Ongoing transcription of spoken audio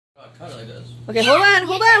like this. Okay, hold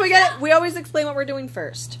on. We always explain what we're doing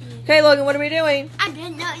first. Okay, Logan, what are we doing? I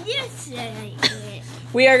didn't know you said it.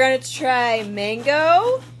 We are going to try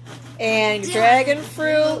mango and dragon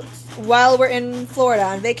fruit while we're in Florida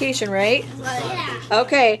on vacation, right? Yeah.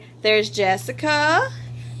 Okay, there's Jessica,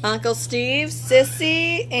 Uncle Steve,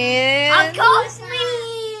 Sissy, and... Of course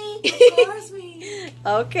me. Of course me.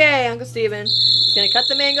 Okay, Uncle Steven is going to cut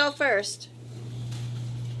the mango first.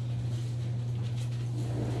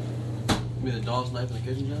 You mean the dog's knife in the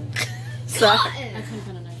kitchen, John? So, I couldn't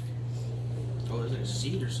find a knife. Oh, there's like a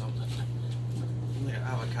seed or something. Like an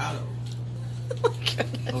avocado.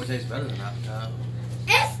 Oh, it tastes better than avocado.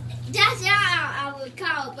 That's not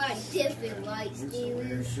avocado, but different, right,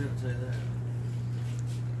 Steven? Shit, I'll tell you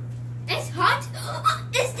that. It's hot.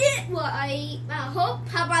 Is it right? I hope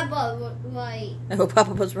Papa was right. I hope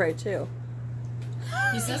Papa was right, too.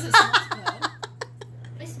 He says it smells good.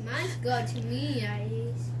 It smells good to me,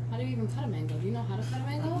 guys. How do you even cut a mango? Do you know how to cut a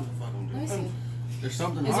mango? Let me see. There's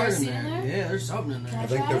something Is there hard a seed in in there. there? Yeah, there's something in there. I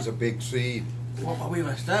think there's a big seed. Well, we've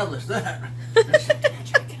established that. Maybe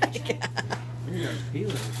there's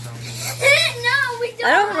peeling or something. No, we don't.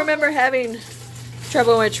 I don't remember having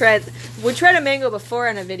trouble when we tried a mango before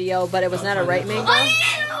in a video, but it was not a ripe mango.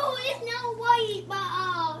 Oh, it's not white,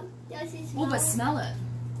 but does it smell? Oh, but smell it.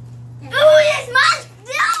 Oh, it smells.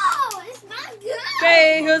 No, it smells good.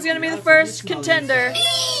 Okay, who's going to be the first contender? Me.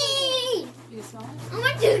 You can smell it? I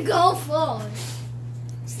want to go first.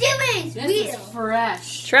 Steven's This is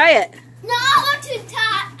fresh. Try it. No, I want to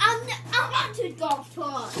try. I want to go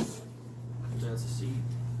first. That's a seed.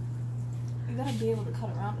 You gotta be able to cut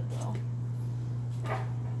around it though.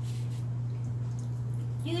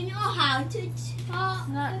 You know how to talk?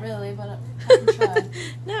 Not really, but I can try.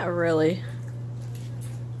 Not really.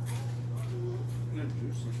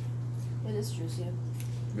 It is juicy.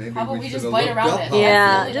 Maybe How about we should just have bite looked around up it? how-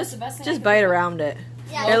 Yeah, Really, that's the best thing I just could bite do. around it.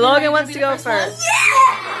 Yeah. Okay, Logan, are Logan you wants gonna to be go the first first.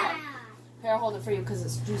 Yeah. Here, I'll hold it for you because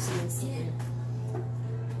it's juicy and sticky.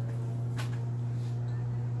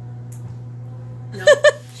 No.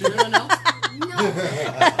 No. No.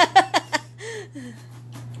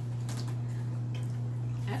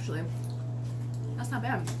 Actually, that's not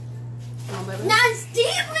bad. Come on, baby. Now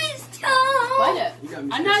Steven's turn. Bite it. You got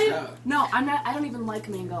me I'm not stressed even. out. No, I'm not. I don't even like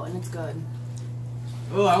mango, and it's good.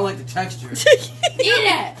 Oh, I don't like the texture. Eat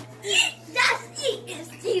it. That's it,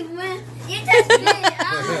 Steven. You just did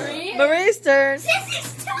it. Marie's turn.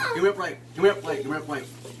 Sissy's turn. Give me a plate. Give me a plate. Give me a plate.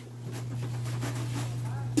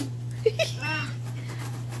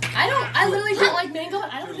 I literally don't like mango,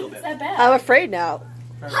 and I don't think it's that bad. I'm afraid now.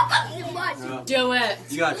 How about you watch it? No. Do it.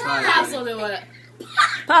 You gotta try it. Absolutely do it.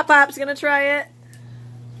 Pop Pop's gonna try it.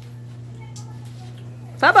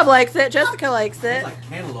 Pop Pop likes it. Jessica likes it. It's like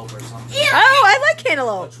cantaloupe or something. Yeah. Oh, I like Oh,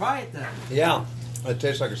 cantaloupe. try it then. Yeah, it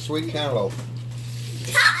tastes like a sweet cantaloupe.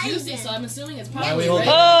 Try Juicy, it. so I'm assuming it's Why probably we hold right.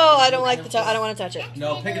 it? Oh, I don't like the. I don't want to touch it.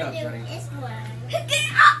 No, pick it up, Jenny. This one. Pick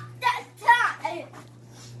it up. That's time.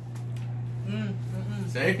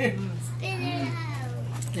 See? Spin it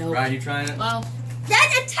out. No. Ryan, you trying it? Well,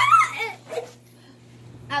 That's a time.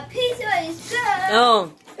 A pizza is good.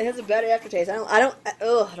 Oh, it has a better aftertaste. I don't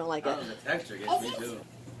like it. Oh, the texture gets me too.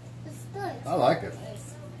 It's good. I like it.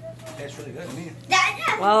 Tastes really good to me.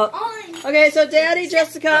 That's Well, orange. Okay, so Daddy,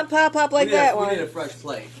 Jessica, and Pop Pop like that We need a one. fresh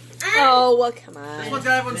plate. Oh, well, come This on. one's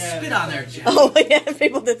got everyone spit on there, Jen. Oh, yeah,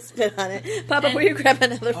 people did spit on it. Pop Pop, will you grab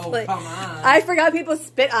another Oh, plate? come on. I forgot people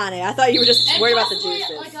spit on it. I thought you were just and worried about the possibly,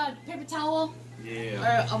 juices. like a paper towel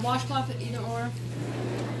Yeah. or a washcloth, either or.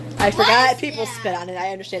 I forgot What's people that? spit on it.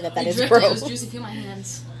 I understand that It is drifted. It gross. was juicy. Feel my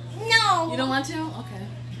hands. No. You don't want to? Okay.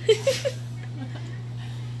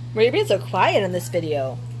 Why are you being so quiet in this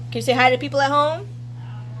video? Can you say hi to people at home?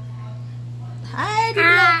 Hi, people.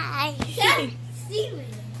 Hi. Steven.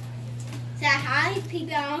 Say hi,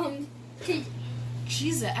 people. To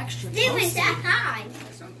She's an extra Steven, toasty. say hi.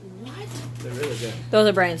 What? They're really good. Those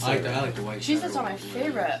are Brian's I favorite. like the white. Cheese cheddar is on my ones.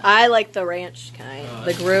 favorite. I like the ranch kind.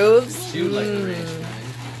 The grooves. You like the ranch kind.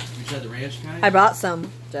 You tried the ranch kind? I brought some,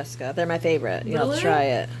 Jessica. They're my favorite. You have to Really? try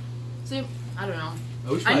it. See, I don't know.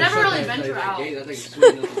 Oh, we should I probably never shut really that venture that out. gate. I think it's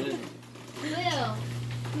sweet enough to live.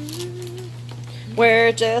 Will.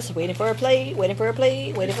 We're just waiting for a plate, waiting for a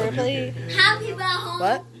plate, waiting for a plate. How people at home?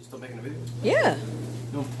 What? You still making a video? Yeah. You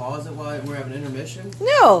don't pause it while we're having intermission?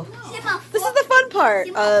 No. See my This is foot? the fun part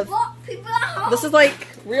See my of. foot? People at home? This is like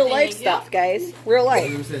real life Thank you. stuff, guys. Real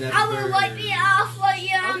life. We said that I will burger. wipe it off for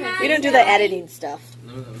you. Okay. We don't do the editing stuff.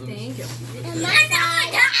 No, no, no. Thank you.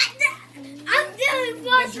 I'm doing The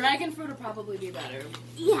first. dragon fruit would probably be better.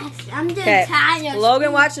 Yes, I'm doing Okay. tired.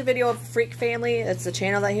 Logan watched a video of Freak Family. It's the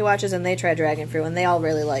channel that he watches, and they tried dragon fruit, and they all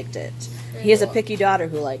really liked it. He has a picky daughter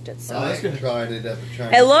who liked it, so. I tried it at the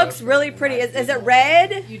Chinese. It looks really pretty. Is it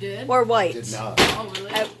red You did? or white? Did not. Oh,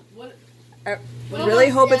 really? What? I really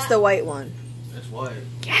hope it's the white one. That's white.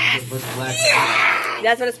 Yes! With black.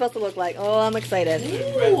 That's what it's supposed to look like. Oh, I'm excited. Ooh.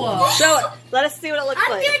 Show it. Let us see what it looks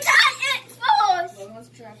I'm like. gonna try it first. Logan wants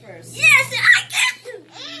to try first. Yes, I can.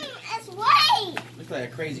 It's white. Looks like a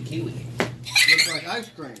crazy kiwi. Looks like ice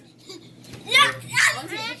cream. Yeah,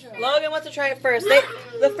 Logan wants to try it first.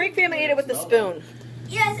 The Freak family ate it with the spoon.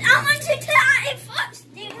 yes, I want to try it first,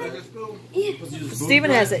 Steven. Steven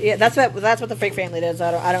has it. Yeah, that's what the Freak family does.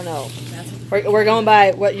 I don't know. We're going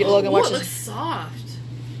by what Logan Ooh, wants. it looks soft.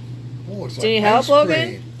 Oh, it's Do you like need help, ice Logan?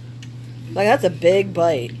 cream. Like that's a big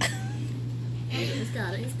bite. He's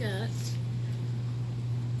got it. He's got it.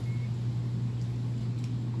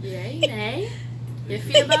 Yay, nay. You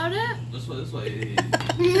feel about it? This way.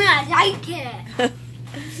 I like it.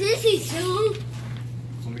 Sissy too.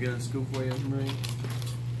 Let me get a scoop for you, Marie.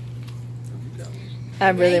 I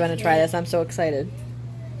really want to try this. I'm so excited.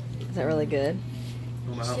 Is that really good?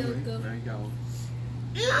 There you go.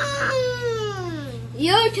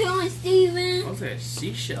 Your turn, Steven. Looks like a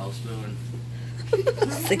seashell spoon.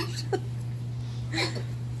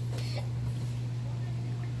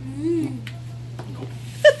 Nope.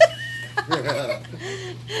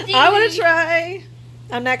 I want to try.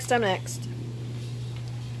 I'm next. I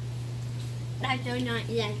do not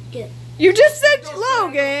like it. You just said,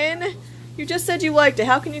 Logan. You just said you liked it.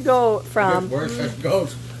 How can you go from? Where's that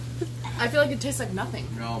goes? I feel like it tastes like nothing.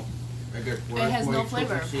 No. It gets worse. It has when no you cook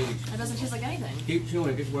flavor. the seeds. It doesn't taste like anything. Keep chewing,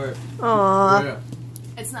 it gets worse. Aw. Yeah.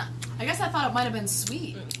 It's not. I guess I thought it might have been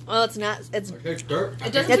sweet. Well, it's not. It's. It tastes dirt.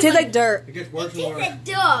 It doesn't. It tastes like dirt. It gets It worse and tastes worse. like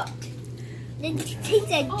dirt. It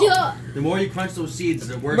tastes like Oh. dirt. The more you crunch those seeds,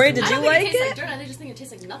 the worse. Ray, it did I gets. you don't think like it tastes it? like dirt. I just think it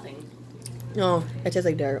tastes like nothing. No, it tastes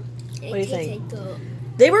like dirt. It What do you tastes think? like dirt.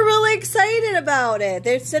 They were really excited about it.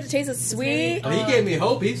 They said it tasted sweet. Oh, he gave me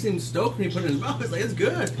hope. He seemed stoked when he put it in his mouth. He's like, it's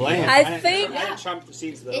good. Bland. I think- I didn't chop the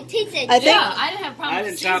seeds though. It tastes like I think- Yeah, I didn't have problems I with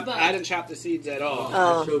didn't seeds, chop. but I didn't chop the seeds at all.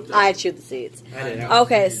 Oh, I chewed the seeds. I didn't.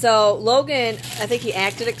 Okay, so Logan, I think he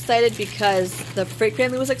acted excited because the Freak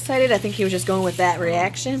family was excited. I think he was just going with that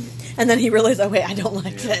reaction. And then he realized, oh, wait, I don't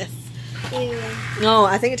like this. Ew. No,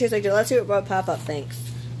 I think it tastes like dirt. Let's see what Pop-Up thinks.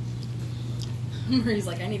 He's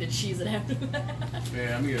like, I need to cheese it after that.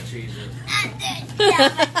 Yeah, I'm gonna cheese it.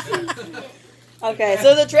 Okay,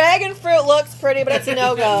 so the dragon fruit looks pretty, but it's a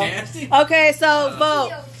no-go. Nasty. Okay, so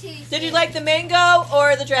vote. Did you like the mango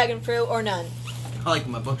or the dragon fruit or none? I like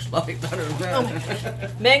my bush light better than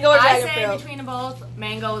that. Mango or I dragon say fruit? between them both,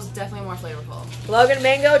 mango is definitely more flavorful. Logan,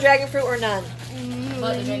 mango, dragon fruit or none?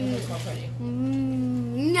 But the dragon fruit's more pretty.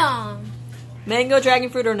 No. Mango, dragon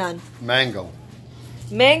fruit or none? Mango.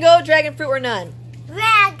 Mango, dragon fruit or none?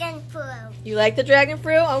 Dragon fruit. You like the dragon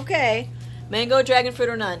fruit? Okay. Mango, dragon fruit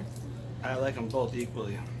or none? I like them both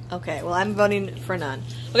equally. Okay, well, I'm voting for none.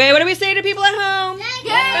 Okay, what do we say to people at home?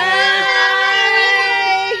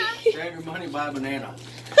 Save your money, buy a banana.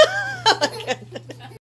 Bye! Oh my goodness.